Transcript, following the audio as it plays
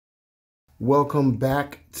Welcome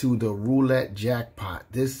back to the Roulette Jackpot.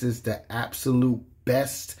 This is the absolute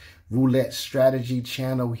best roulette strategy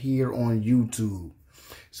channel here on YouTube.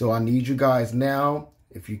 So I need you guys now,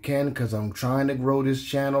 if you can, because I'm trying to grow this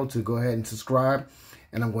channel, to go ahead and subscribe.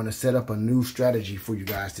 And I'm going to set up a new strategy for you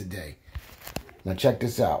guys today. Now check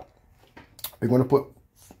this out. We're going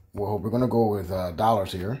to go with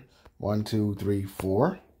dollars here. 1, 2, 3,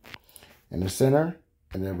 4 in the center.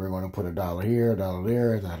 And then we're going to put $1 here, $1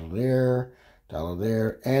 there, $1 there, $1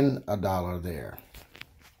 there, and $1 there.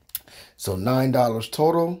 So $9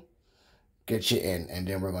 total. Get you in. And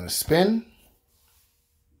then we're going to spin.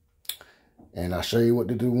 And I'll show you what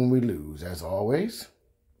to do when we lose, as always.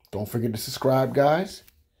 Don't forget to subscribe, guys.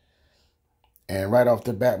 And right off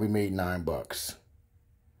the bat, we made $9.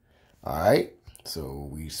 All right. So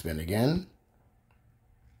we spin again.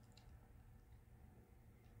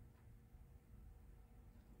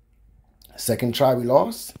 Second try, we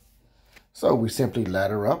lost. So we simply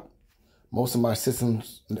ladder up. Most of my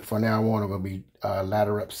systems from now on are going to be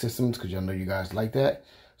ladder up systems because I know you guys like that.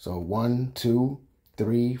 So 1, 2,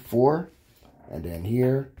 3, 4. And then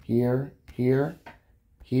here, here, here,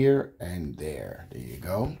 here, and there. There you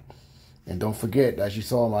go. And don't forget, as you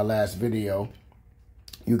saw in my last video,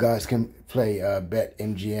 you guys can play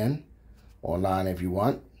BetMGM online if you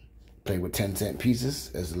want. Play with 10-cent pieces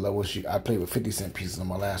as low as you. I played with 50-cent pieces on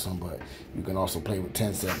my last one, but you can also play with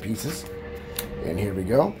 10-cent pieces. And here we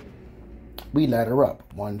go. We ladder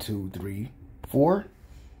up. 1, 2, 3, 4.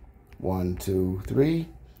 1, 2, 3.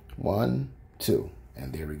 1, 2.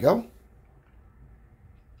 And there we go.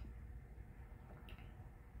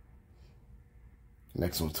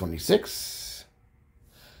 Next one's 26.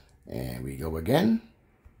 And we go again.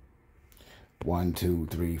 1, 2,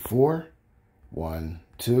 3, 4. 1,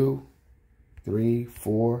 2, 3,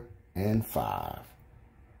 4, and 5.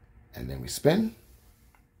 And then we spin.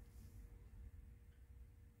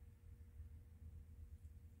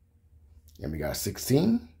 And we got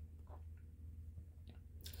 16.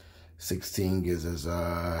 16 gives us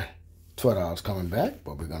 $12 coming back,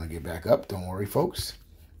 but we're going to get back up. Don't worry, folks.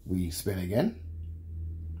 We spin again.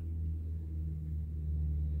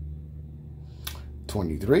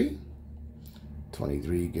 23.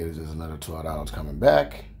 23 gives us another $12 coming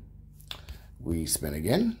back. We spin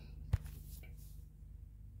again.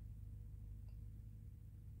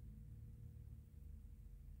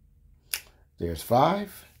 There's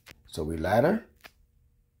 5. So we ladder.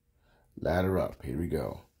 Ladder up. Here we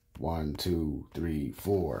go. 1, 2, 3,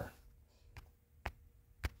 4.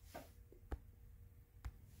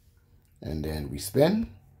 And then we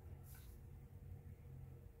spin.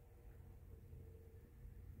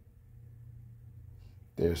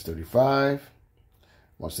 There's 35.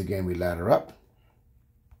 Once again, we ladder up.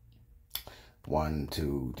 1,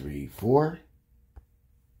 2, 3, 4.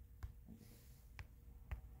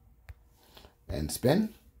 And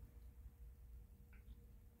spin.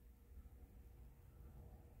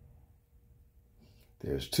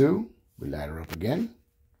 There's 2. We ladder up again.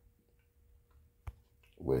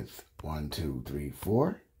 With 1, 2, 3,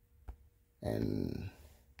 4. And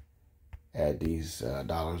add these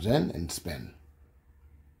dollars in and spin.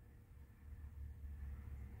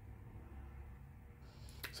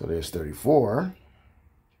 So there's 34,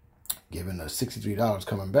 giving us $63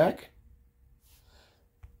 coming back.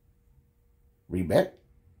 Rebet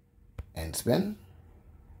and spin.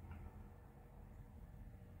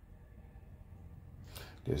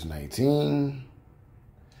 There's 19,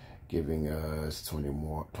 giving us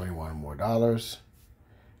 $21 more.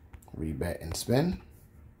 Rebet and spin.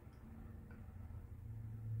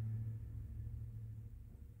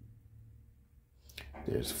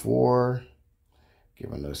 There's 4.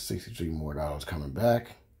 Giving us $63 more coming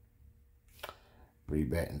back.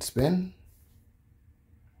 Rebet and spin.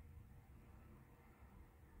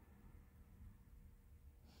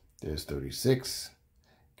 There's 36.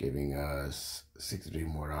 Giving us $63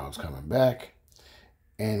 more coming back.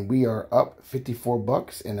 And we are up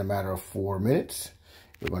 $54 in a matter of 4 minutes.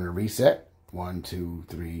 We're going to reset. 1, 2,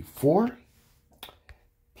 3, 4.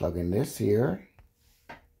 Plug in this here.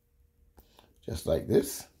 Just like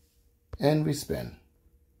this. And we spin.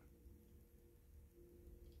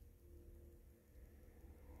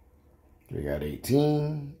 We got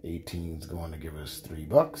 18. 18 is going to give us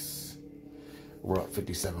 $3. We're up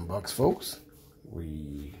 $57, folks.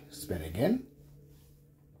 We spin again.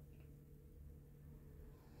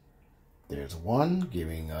 There's 1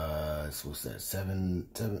 giving us, what's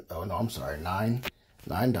that, oh no, I'm sorry,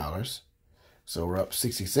 $9. So we're up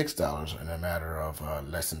 $66 in a matter of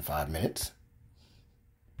less than 5 minutes.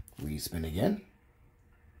 We spin again.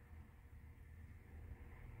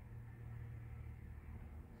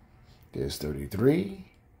 There's 33,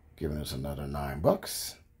 giving us another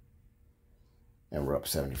 $9. And we're up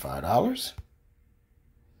 $75.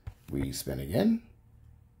 We spin again.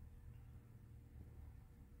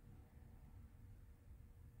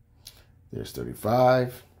 There's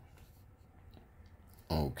 35.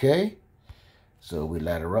 Okay. So we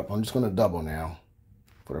ladder up. I'm just going to double now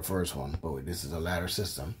for the first one. But this is a ladder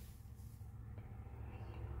system.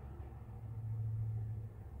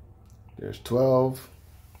 There's 12.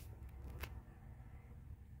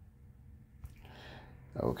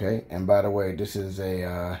 Okay. And by the way, this is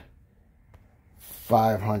a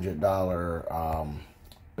 $500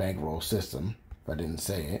 bankroll system, if I didn't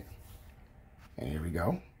say it. And here we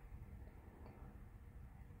go.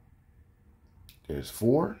 There's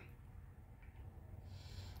 4.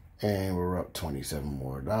 And we're up $27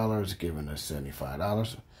 more, giving us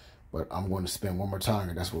 $75. But I'm going to spend one more time,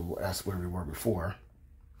 and that's where we were before,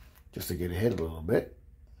 just to get ahead a little bit.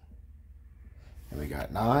 And we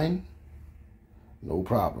got 9. No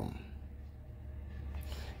problem.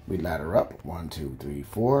 We ladder up 1, 2, 3,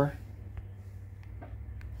 4,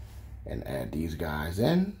 and add these guys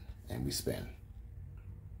in, and we spin.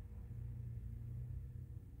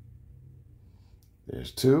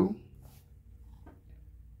 There's 2.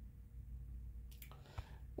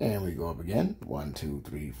 And we go up again. 1, 2,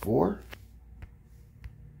 3, 4.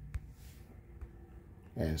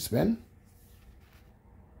 And spin.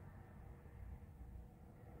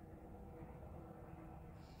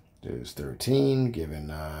 There's 13,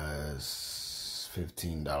 giving us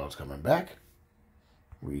 $15 coming back.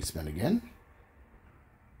 We spin again.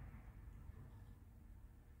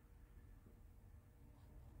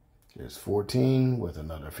 There's 14 with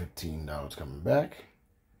another $15 coming back.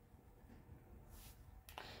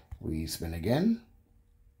 We spin again.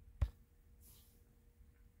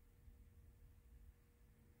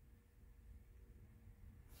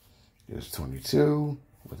 There's 22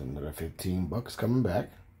 with another $15 coming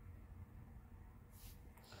back.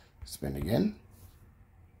 Spin again.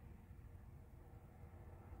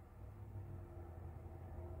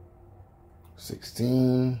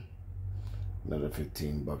 $16, another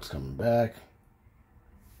 $15 coming back.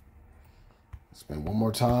 Spin one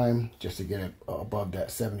more time just to get it above that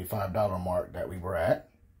 $75 mark that we were at.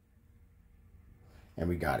 And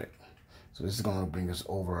we got it. So this is going to bring us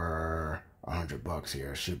over $100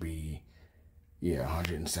 here. It should be, yeah,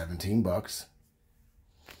 $117.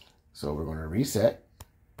 So we're going to reset.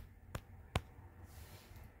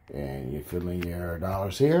 And you fill in your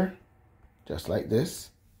dollars here, just like this,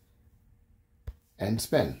 and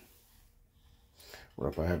spin. We're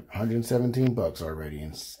up $117 already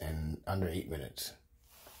in under 8 minutes.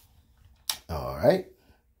 All right.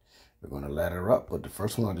 We're going to ladder up, but the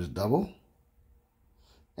first one I'll just double,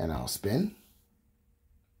 and I'll spin.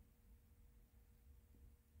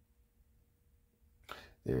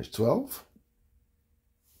 There's 12.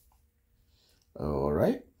 All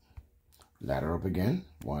right. Ladder up again.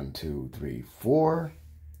 1, 2, 3, 4.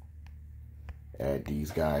 Add these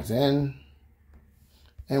guys in.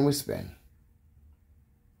 And we spin.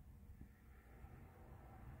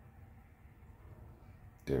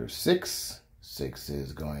 There's 6. 6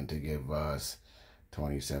 is going to give us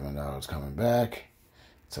 $27 coming back.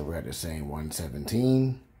 So we're at the same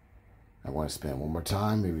 117. I want to spin one more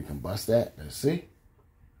time. Maybe we can bust that. Let's see.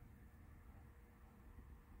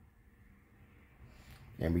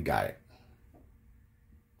 And we got it.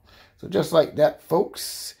 So just like that,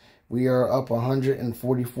 folks, we are up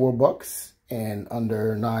 $144 in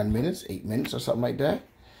under 9 minutes, 8 minutes or something like that.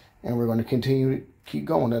 And we're going to continue to keep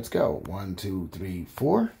going. Let's go. 1, 2, 3,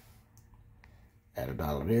 4. Add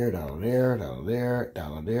 $1 there, $1 there, $1 there,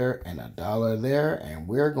 $1 there, and $1 there. And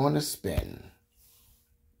we're going to spin.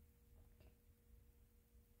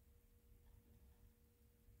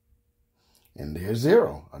 And there's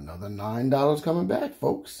 0. Another $9 coming back,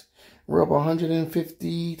 folks. We're up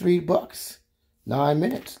 $153. 9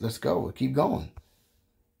 minutes. Let's go. We'll keep going.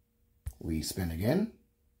 We spin again.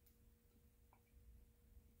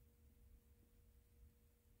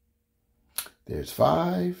 There's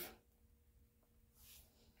 5.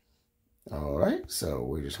 All right. So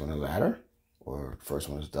we're just going to ladder, or first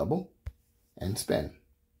one is double, and spin.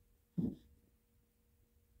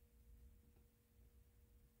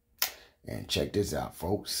 And check this out,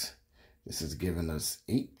 folks. This is giving us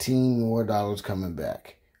 $18 more coming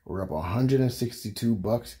back. We're up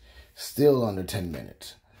 $162, still under 10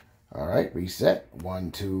 minutes. All right, reset.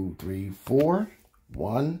 1, 2, 3, 4.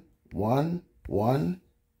 1, 1, 1,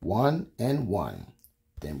 1, and 1.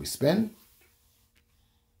 Then we spin.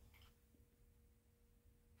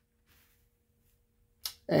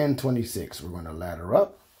 And 26. We're going to ladder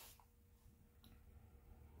up.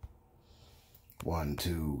 1,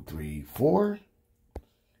 2, 3, 4.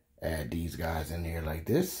 Add these guys in here like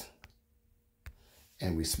this.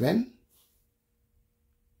 And we spin.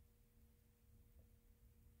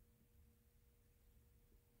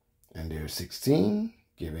 And there's 16,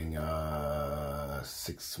 giving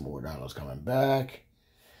 $6 more coming back.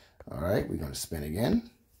 All right, we're going to spin again.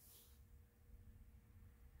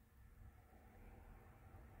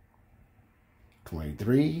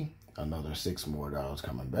 $23, another $6 more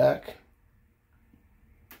coming back.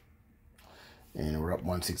 And we're up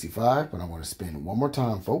 165, but I'm going to spin one more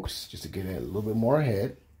time, folks, just to get it a little bit more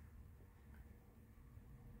ahead.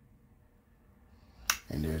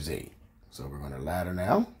 And there's 8. So we're going to ladder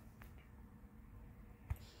now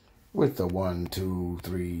with the 1, 2,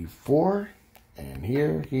 3, 4, and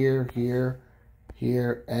here, here, here,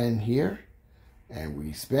 here, and here. And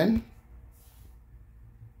we spin.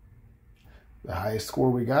 The highest score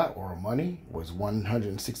we got, or money, was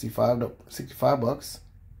 $165.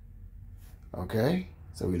 Okay,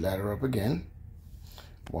 so we ladder up again.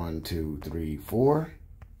 1, 2, 3, 4.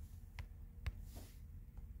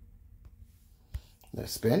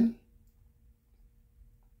 Let's spin.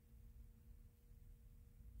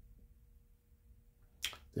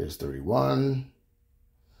 There's 31,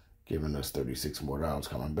 giving us $36 more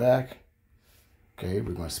coming back. Okay,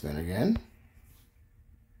 we're going to spin again.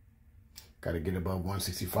 Got to get above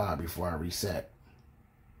 165 before I reset.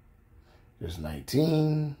 There's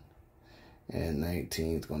 19, and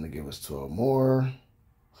 19 is going to give us 12 more.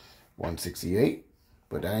 168,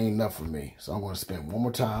 but that ain't enough for me. So I'm going to spin one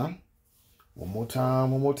more time. One more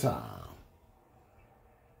time, one more time.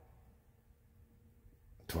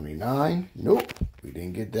 29, nope, we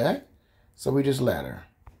didn't get that. So we just ladder.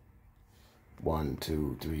 1,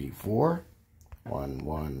 2, 3, 4. 1,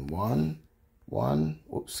 1, 1, 1.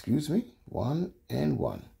 Oops, excuse me. 1 and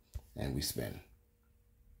 1. And we spin.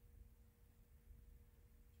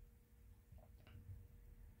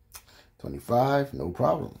 $25, no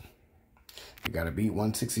problem. You got to beat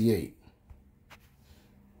 168.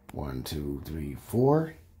 1, 2, 3,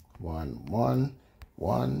 4. 1, 1,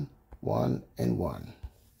 1, 1, and 1.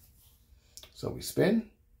 So we spin.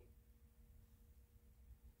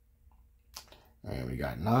 And we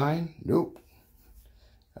got 9. Nope.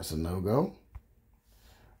 That's a no-go.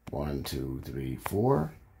 1, 2, 3,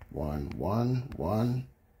 4. 1, 1, 1,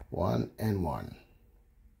 1, and 1.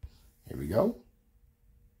 Here we go.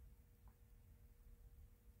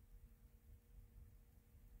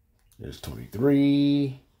 There's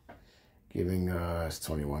 23, giving us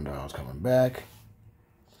 $21 coming back.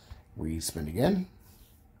 We spin again.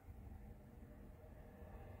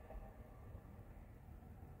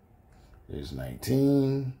 There's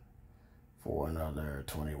 19 for another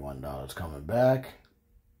 $21 coming back.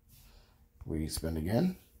 We spin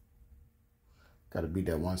again. Got to beat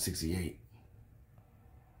that 168.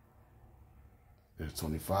 There's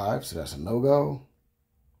 25, so that's a no-go.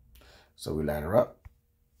 So we ladder up.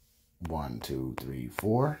 1, 2, 3,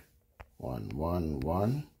 4. 1, 1,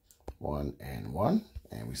 1, 1, and 1.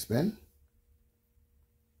 And we spin.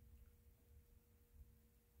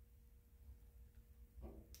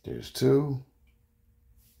 There's 2.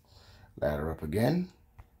 Ladder up again.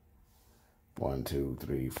 1, 2,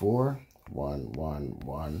 3, 4. 1, 1,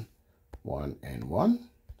 1, 1, and 1.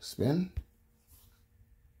 Spin.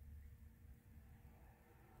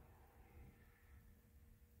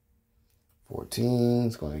 $14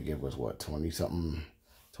 is going to give us what, 20-something,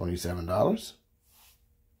 $27.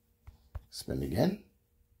 Spin again.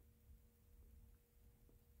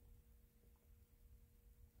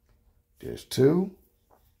 There's 2.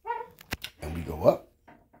 And we go up.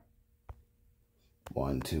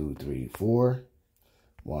 1, 2, 3, 4.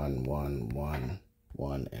 1, 1, 1,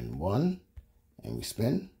 1, and 1. And we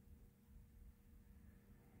spin.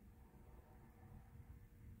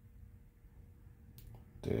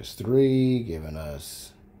 There's 3, giving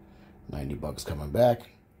us $90 coming back.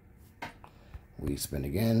 We spin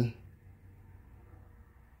again.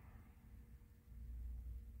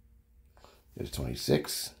 There's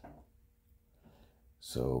 26.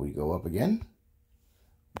 So we go up again.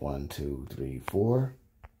 1, 2, 3, 4.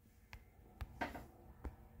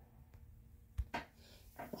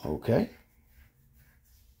 Okay.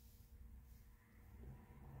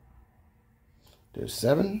 There's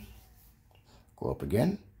 7. Go up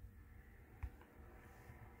again.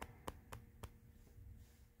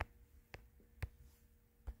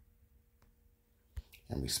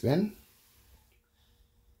 And we spin.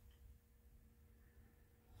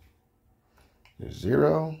 There's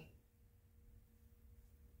 0.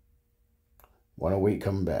 108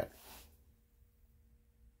 coming back.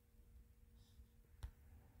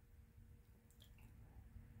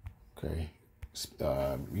 Okay.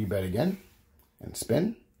 rebet again and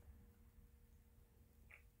spin.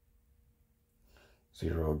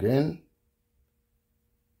 0 again.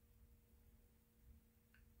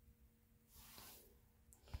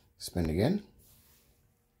 Spin again.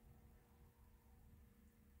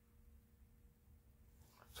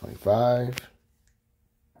 25.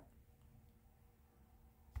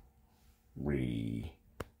 We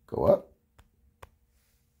go up.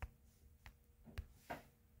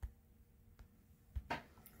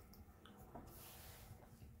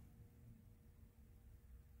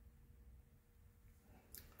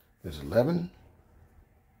 There's 11.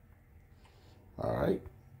 All right,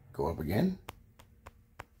 go up again.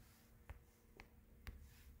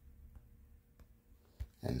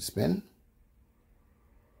 And spin.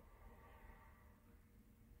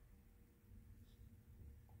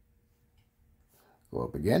 Go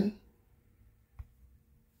up again.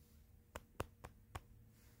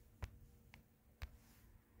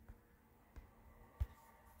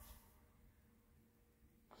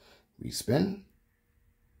 We spin.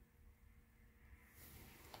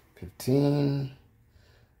 15,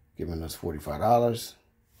 giving us $45.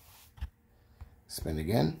 Spin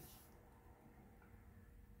again.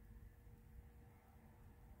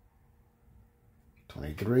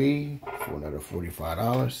 23 for another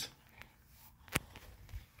 $45.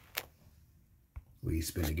 We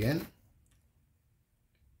spin again.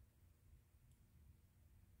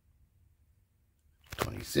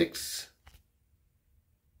 26.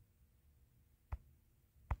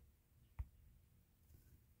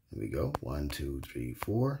 Here we go. 1, 2, 3,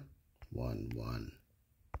 4. 1, 1,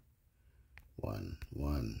 1,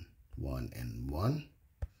 1, 1, and 1.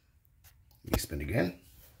 We spin again.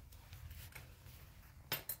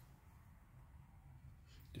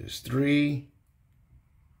 There's 3.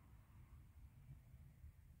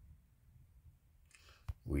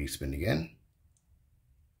 We spin again.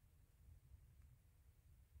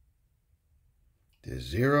 There's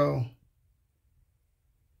 0.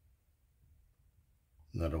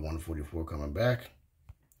 Another 144 coming back.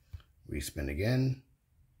 We spin again.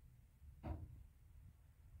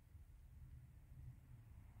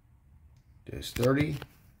 There's 30.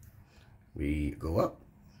 We go up.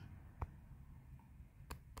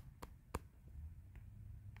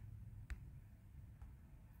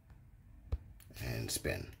 And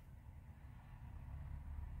spin.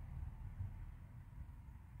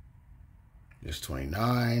 There's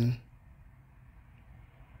 29.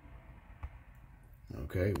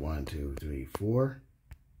 Okay, 1, 2, 3, 4.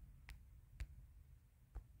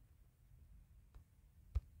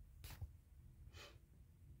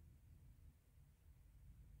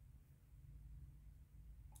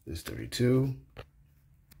 There's 32.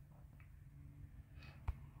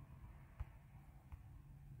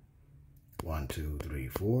 One, 2, 3,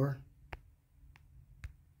 4.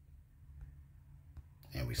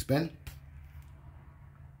 And we spin.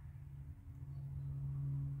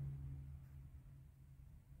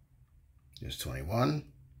 There's 21.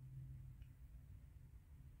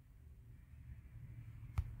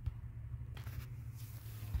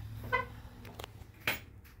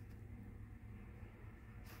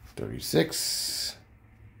 $36.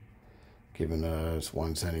 Giving us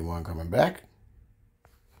 171 coming back.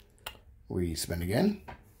 We spin again.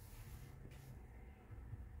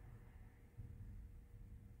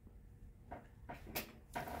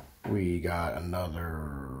 We got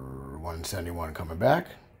another 171 coming back.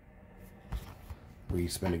 We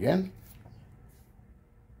spin again.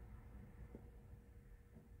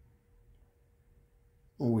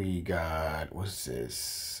 We got, what's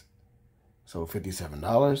this? So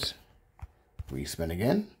 $57. We spin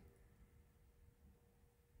again.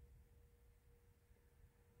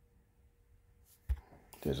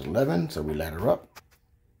 There's 11, so we ladder up.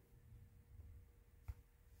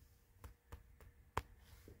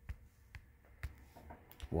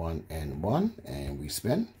 One and one, and we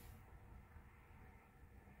spin.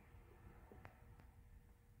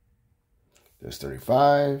 There's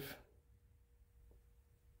 35.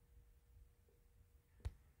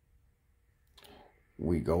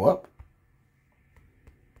 We go up.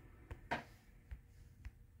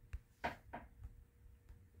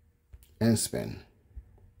 And spin.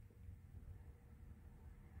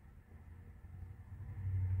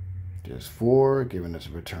 There's 4, giving us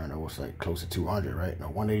a return of what's like close to 200, right? No,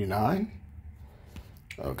 189.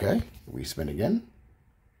 Okay, we spin again.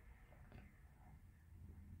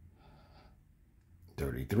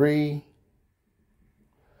 33.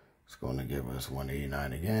 It's going to give us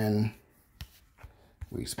 189 again.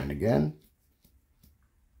 We spin again.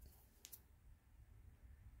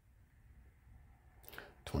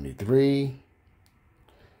 23.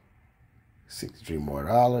 $63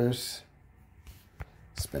 more.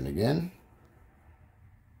 Spin again.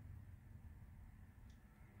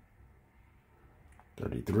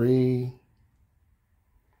 33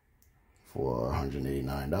 for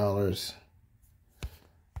 $189.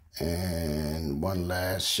 And one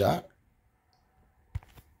last shot.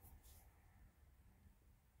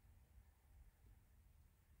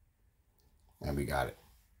 And we got it.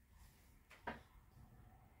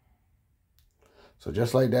 So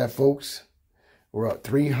just like that, folks, we're up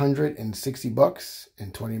 $360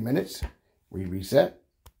 in 20 minutes. We reset.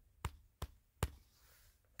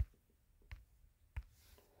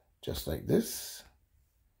 Just like this.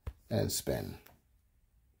 And spin.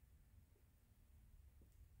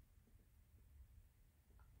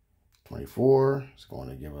 $24 is going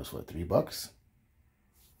to give us, what, $3?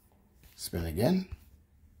 Spin again.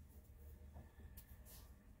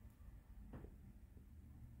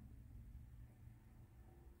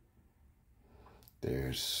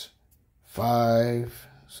 There's 5,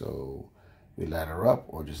 so we ladder up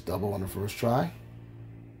or just double on the first try.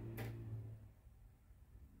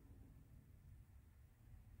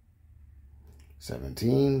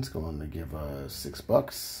 $17 is going to give us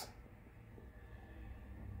 $6.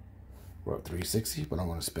 We're up $360, but I'm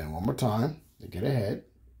going to spin one more time to get ahead.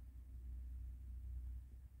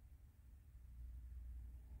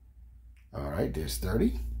 All right, there's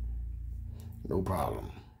 30. No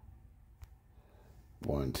problem.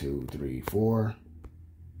 1, 2, 3, 4.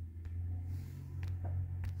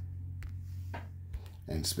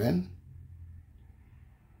 And spin.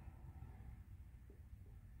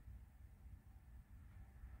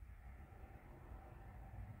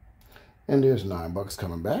 And there's $9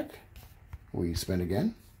 coming back. We spin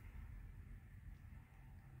again.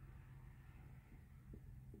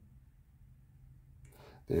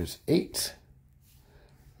 There's 8.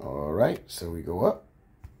 All right, so we go up.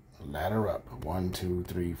 Ladder up. 1, 2,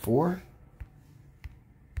 3, 4.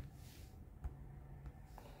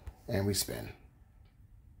 And we spin.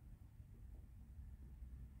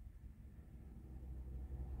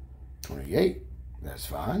 $28. That's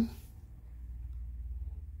fine.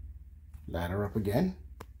 Ladder up again.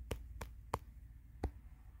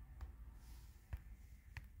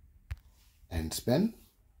 And spin.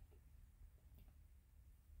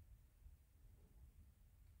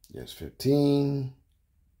 There's 15.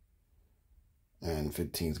 And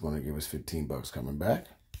 15 is going to give us $15 coming back.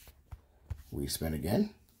 We spin again.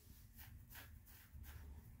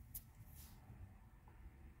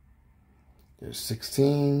 There's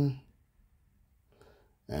 16.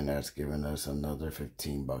 And that's giving us another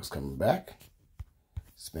 $15 coming back.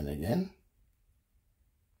 Spin again.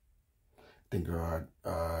 I think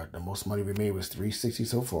the most money we made was $360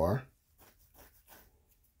 so far.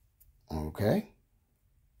 Okay.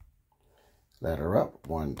 Ladder up.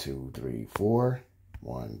 1, 2, 3, 4.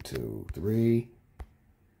 1, 2, 3.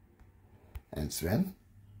 And spin.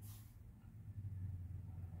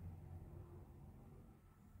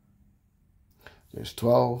 There's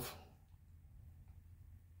 12.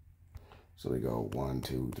 So we go 1,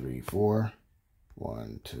 2, 3, 4.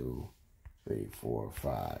 1, 2, 3, 4,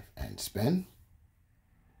 5. And spin.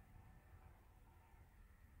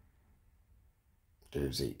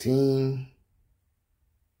 There's 18.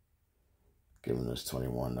 Giving us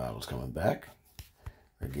 $21 coming back.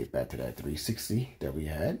 We'll get back to that 360 that we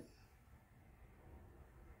had.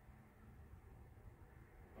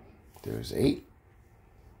 There's 8.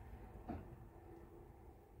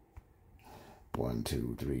 1,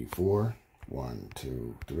 2, 3, 4. 1,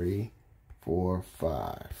 2, 3, 4,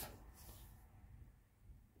 5.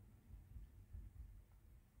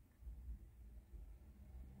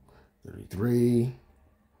 $33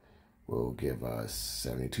 will give us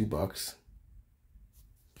 $72.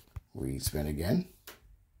 We spin again.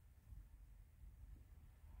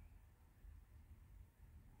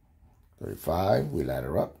 $35, we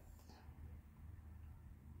ladder up.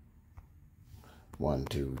 1,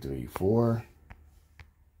 2, 3, 4.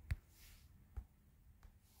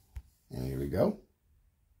 And here we go.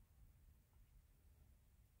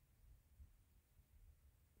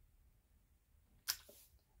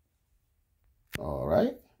 All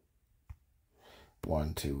right.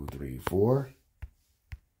 1, 2, 3, 4.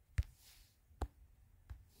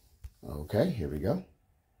 Okay, here we go.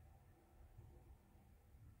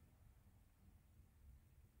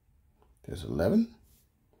 There's 11.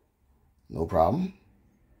 No problem.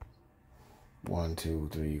 1, 2,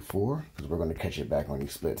 3, 4. Because we're going to catch it back on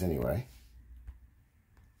these splits anyway.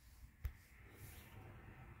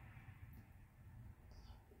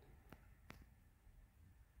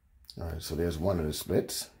 All right, so there's one of the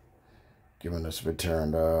splits, giving us a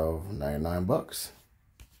return of $99.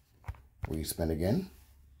 We spin again.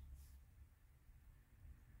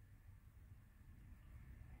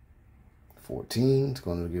 $14 is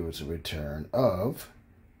going to give us a return of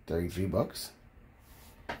 33 bucks.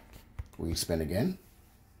 We spin again.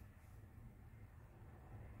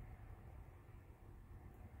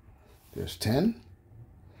 There's 10.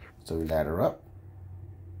 So we ladder up.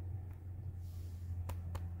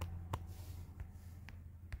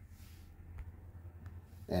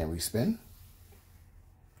 And we spin.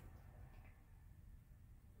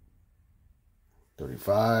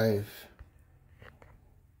 35.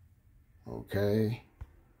 Okay.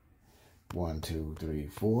 1, 2, 3,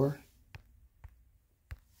 4.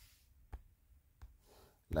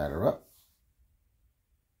 Ladder up.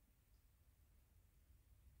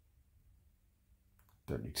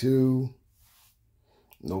 32.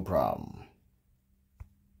 No problem.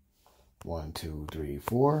 1, 2, 3,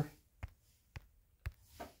 4.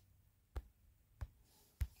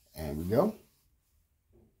 And we go.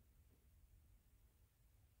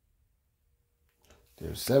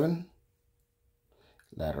 There's 7.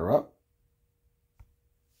 Ladder up.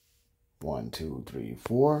 1, 2, 3,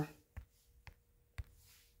 4.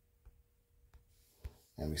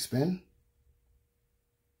 And we spin.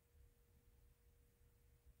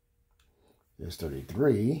 There's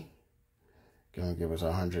 33. Gonna give us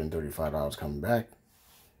 $135 coming back.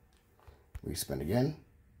 We spin again.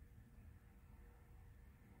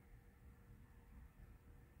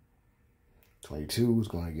 $22 is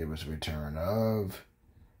going to give us a return of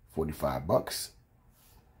 45 bucks.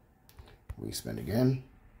 We spin again.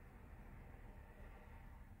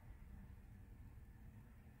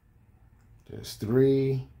 There's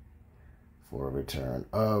 3 for a return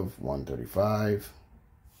of 135.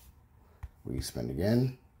 We spin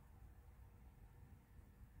again.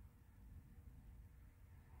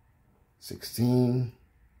 16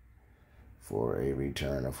 for a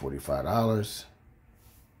return of $45.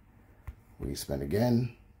 We spin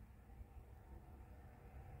again.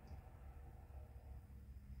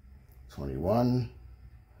 21,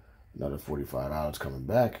 another $45 coming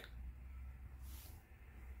back.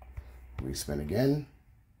 We spin again.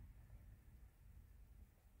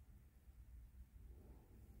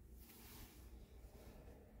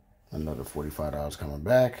 Another $45 coming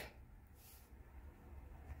back.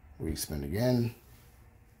 We spin again.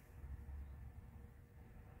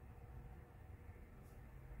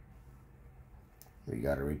 We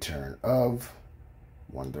got a return of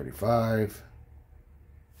 135.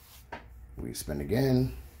 We spin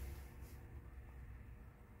again.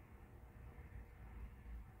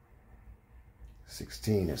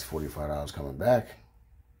 $16 is $45 coming back.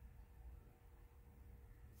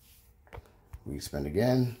 We spin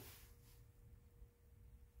again.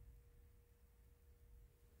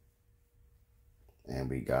 And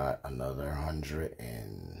we got another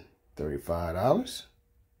 $135.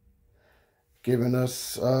 Giving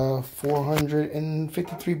us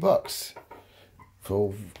 453 bucks.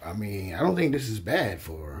 So, I mean, I don't think this is bad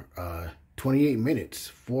for 28 minutes,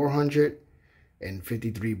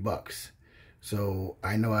 453 bucks. So,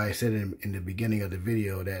 I know I said in the beginning of the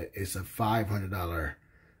video that it's a $500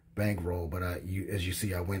 bankroll, but as you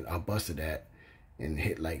see, I busted that and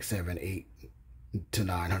hit like $700, $800 to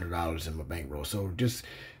 $900 in my bankroll. So, just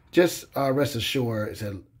rest assured, it's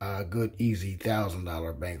a good, easy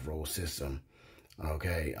 $1,000 bankroll system.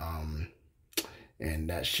 Okay, and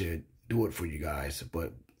that should do it for you guys.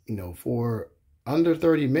 But you know, for under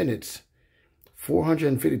 30 minutes,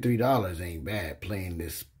 $453 ain't bad playing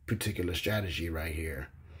this particular strategy right here.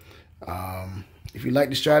 If you like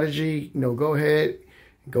the strategy, you know, go ahead,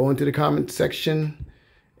 go into the comment section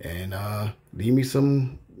and leave me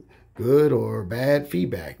some good or bad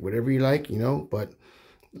feedback, whatever you like, you know. But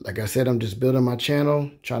like I said, I'm just building my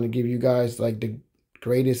channel, trying to give you guys like the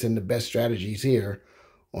greatest and the best strategies here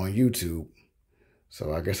on YouTube.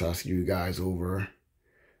 So I guess I'll see you guys over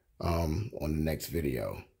on the next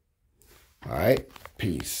video. All right,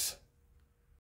 peace.